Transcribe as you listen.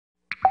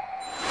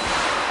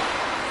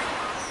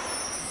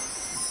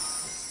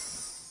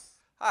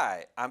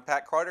Hi, I'm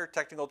Pat Carter,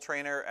 Technical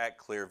Trainer at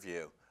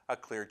ClearView, a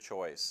clear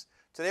choice.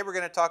 Today we're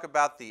going to talk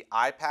about the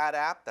iPad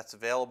app that's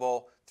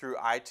available through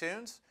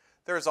iTunes.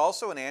 There's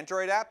also an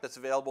Android app that's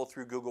available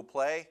through Google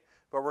Play,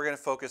 but we're going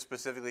to focus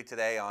specifically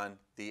today on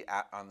the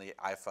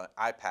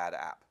iPad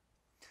app.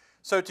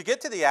 So to get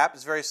to the app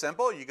is very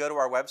simple. You go to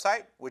our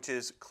website, which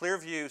is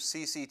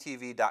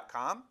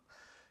ClearViewCCTV.com.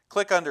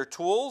 Click under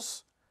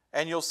Tools,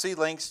 and you'll see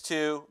links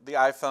to the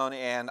iPhone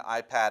and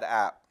iPad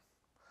app.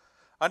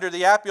 Under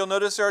the app, you'll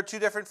notice there are two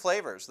different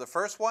flavors. The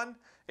first one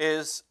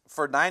is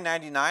for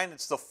 $9.99.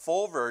 It's the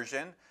full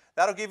version.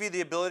 That'll give you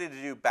the ability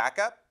to do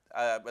backup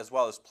as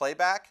well as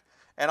playback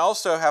and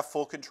also have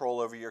full control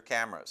over your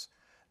cameras.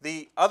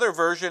 The other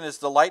version is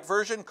the light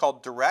version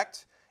called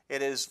Direct.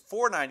 It is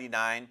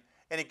 $4.99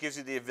 and it gives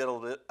you the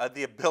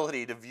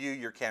ability to view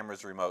your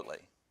cameras remotely.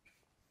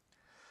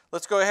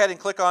 Let's go ahead and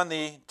click on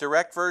the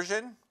Direct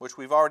version, which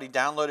we've already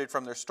downloaded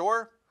from their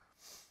store.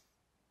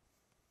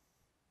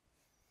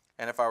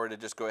 And if I were to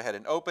just go ahead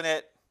and open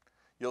it,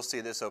 you'll see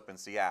this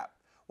opens the app.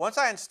 Once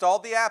I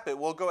installed the app, it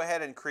will go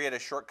ahead and create a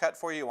shortcut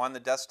for you on the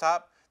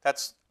desktop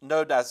that's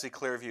known as the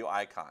ClearView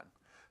icon.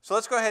 So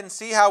let's go ahead and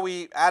see how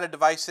we add a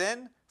device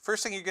in.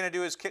 First thing you're going to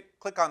do is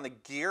click on the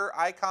gear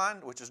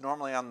icon, which is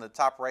normally on the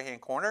top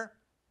right-hand corner.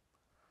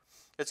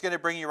 It's going to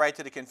bring you right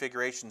to the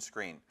configuration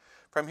screen.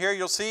 From here,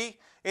 you'll see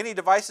any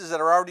devices that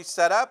are already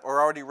set up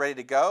or already ready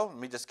to go. Let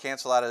me just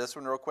cancel out of this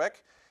one real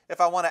quick. If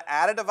I want to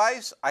add a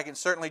device, I can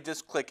certainly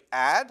just click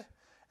Add,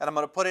 and I'm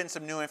going to put in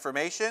some new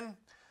information.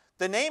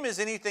 The name is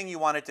anything you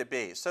want it to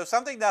be. So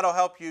something that'll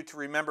help you to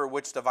remember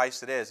which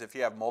device it is if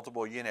you have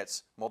multiple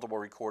units, multiple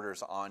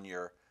recorders on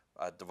your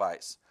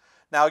device.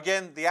 Now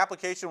again, the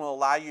application will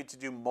allow you to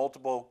do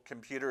multiple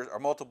computers or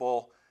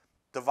multiple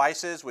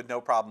devices with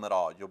no problem at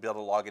all. You'll be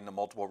able to log into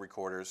multiple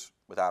recorders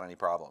without any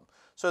problem.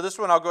 So this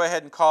one I'll go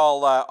ahead and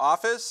call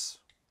Office.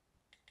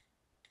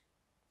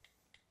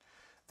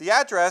 The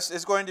address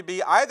is going to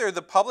be either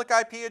the public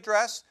IP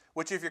address,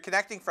 which if you're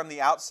connecting from the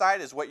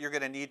outside is what you're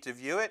going to need to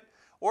view it,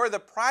 or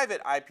the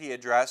private IP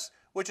address,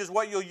 which is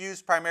what you'll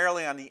use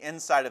primarily on the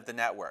inside of the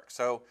network.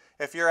 So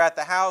if you're at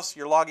the house,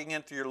 you're logging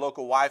in through your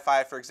local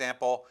Wi-Fi, for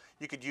example,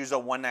 you could use a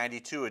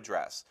 192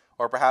 address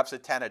or perhaps a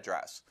 10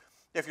 address.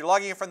 If you're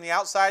logging in from the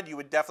outside, you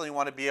would definitely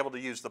want to be able to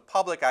use the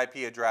public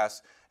IP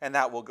address, and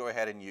that we'll go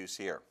ahead and use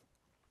here.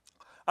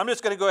 I'm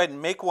just going to go ahead and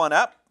make one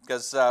up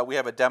because we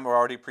have a demo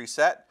already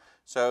preset.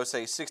 So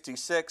say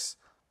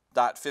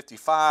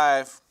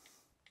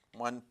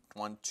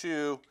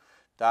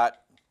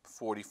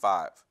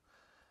 66.55.112.45.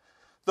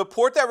 The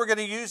port that we're going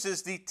to use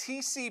is the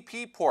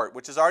TCP port,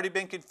 which has already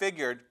been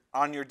configured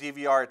on your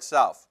DVR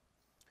itself.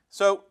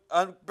 So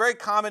a very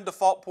common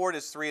default port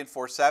is 3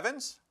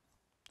 4/7.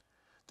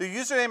 The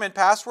username and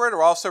password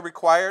are also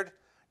required.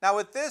 Now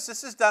with this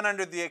is done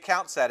under the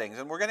account settings,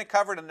 and we're going to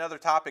cover in another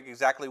topic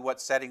exactly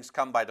what settings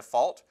come by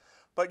default.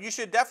 But you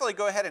should definitely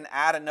go ahead and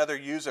add another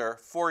user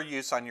for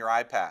use on your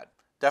iPad.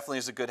 Definitely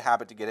is a good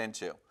habit to get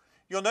into.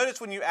 You'll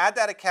notice when you add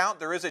that account,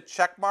 there is a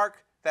check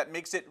mark that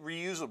makes it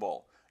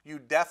reusable. You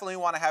definitely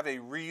want to have a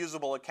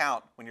reusable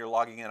account when you're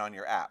logging in on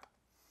your app.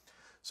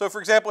 So for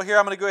example, here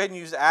I'm going to go ahead and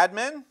use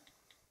admin,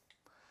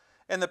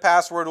 and the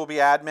password will be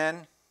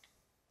admin.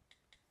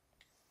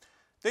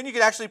 Then you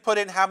can actually put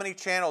in how many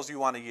channels you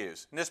want to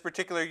use. In this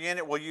particular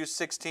unit, we'll use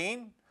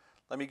 16.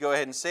 Let me go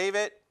ahead and save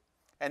it.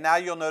 And now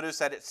you'll notice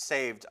that it's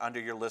saved under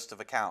your list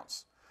of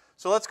accounts.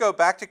 So let's go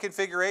back to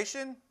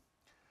configuration.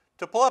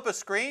 To pull up a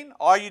screen,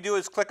 all you do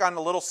is click on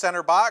the little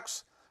center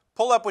box,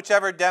 pull up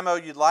whichever demo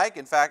you'd like,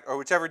 in fact, or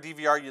whichever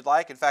DVR you'd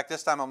like. In fact,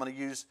 this time I'm going to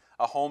use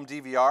a home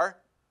DVR.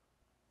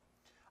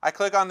 I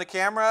click on the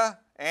camera,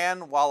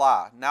 and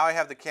voila. Now I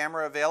have the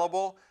camera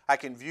available. I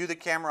can view the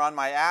camera on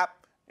my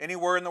app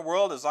anywhere in the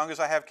world. As long as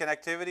I have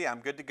connectivity,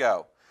 I'm good to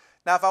go.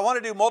 Now if I want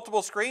to do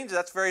multiple screens,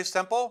 that's very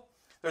simple.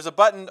 There's a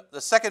button,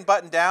 the second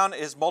button down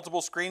is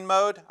multiple screen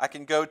mode. I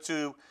can go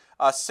to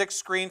a 6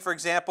 screen, for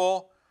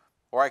example,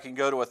 or I can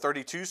go to a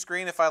 32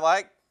 screen if I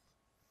like,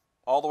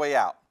 all the way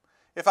out.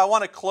 If I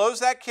want to close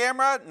that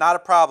camera, not a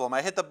problem.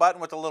 I hit the button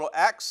with the little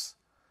X,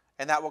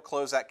 and that will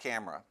close that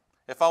camera.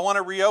 If I want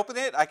to reopen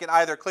it, I can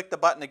either click the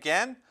button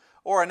again,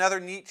 or another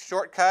neat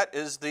shortcut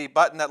is the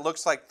button that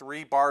looks like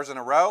 3 bars in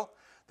a row.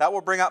 That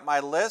will bring up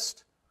my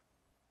list.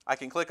 I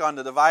can click on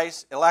the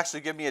device. It'll actually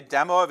give me a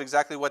demo of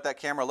exactly what that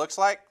camera looks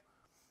like.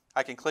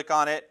 I can click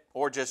on it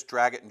or just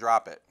drag it and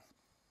drop it.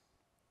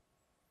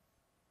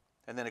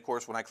 And then of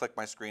course when I click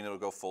my screen, it'll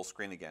go full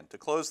screen again. To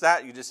close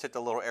that, you just hit the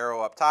little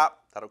arrow up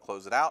top. That'll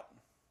close it out.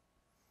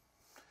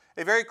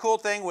 A very cool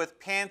thing with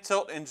pan,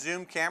 tilt, and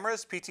zoom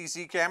cameras,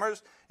 PTZ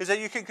cameras, is that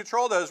you can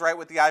control those right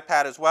with the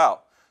iPad as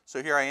well.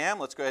 So here I am.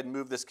 Let's go ahead and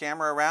move this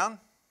camera around.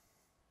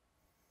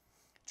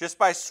 Just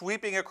by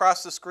sweeping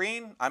across the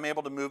screen, I'm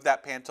able to move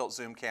that pan, tilt,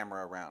 zoom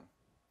camera around.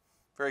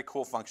 Very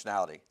cool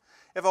functionality.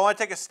 If I want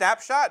to take a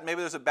snapshot,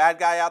 maybe there's a bad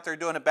guy out there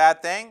doing a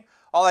bad thing,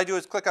 all I do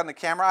is click on the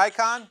camera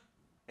icon,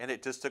 and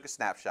it just took a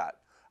snapshot.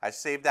 I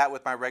saved that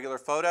with my regular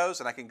photos,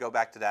 and I can go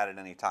back to that at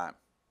any time.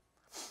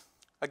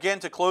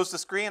 Again, to close the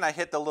screen, I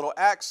hit the little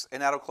X,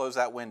 and that'll close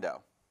that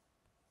window.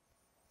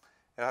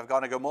 If I've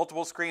got to go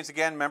multiple screens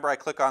again, remember I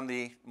click on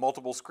the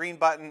multiple screen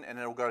button and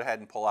it'll go ahead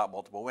and pull out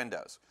multiple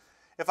windows.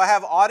 If I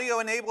have audio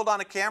enabled on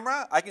a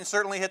camera, I can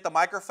certainly hit the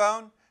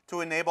microphone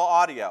to enable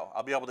audio.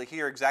 I'll be able to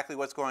hear exactly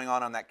what's going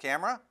on that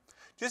camera.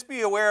 Just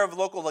be aware of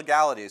local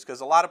legalities,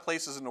 because a lot of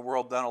places in the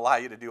world don't allow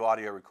you to do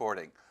audio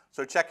recording.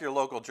 So check your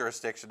local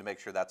jurisdiction to make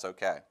sure that's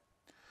okay.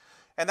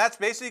 And that's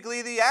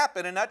basically the app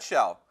in a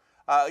nutshell.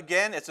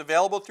 Again, it's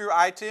available through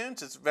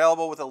iTunes. It's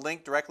available with a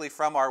link directly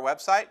from our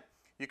website.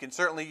 You can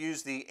certainly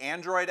use the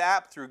Android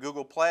app through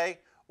Google Play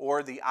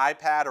or the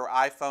iPad or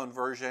iPhone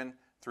version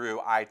through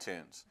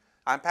iTunes.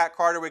 I'm Pat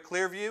Carter with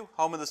ClearView,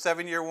 home of the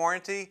 7-year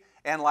warranty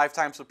and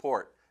lifetime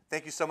support.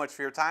 Thank you so much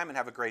for your time and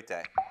have a great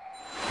day.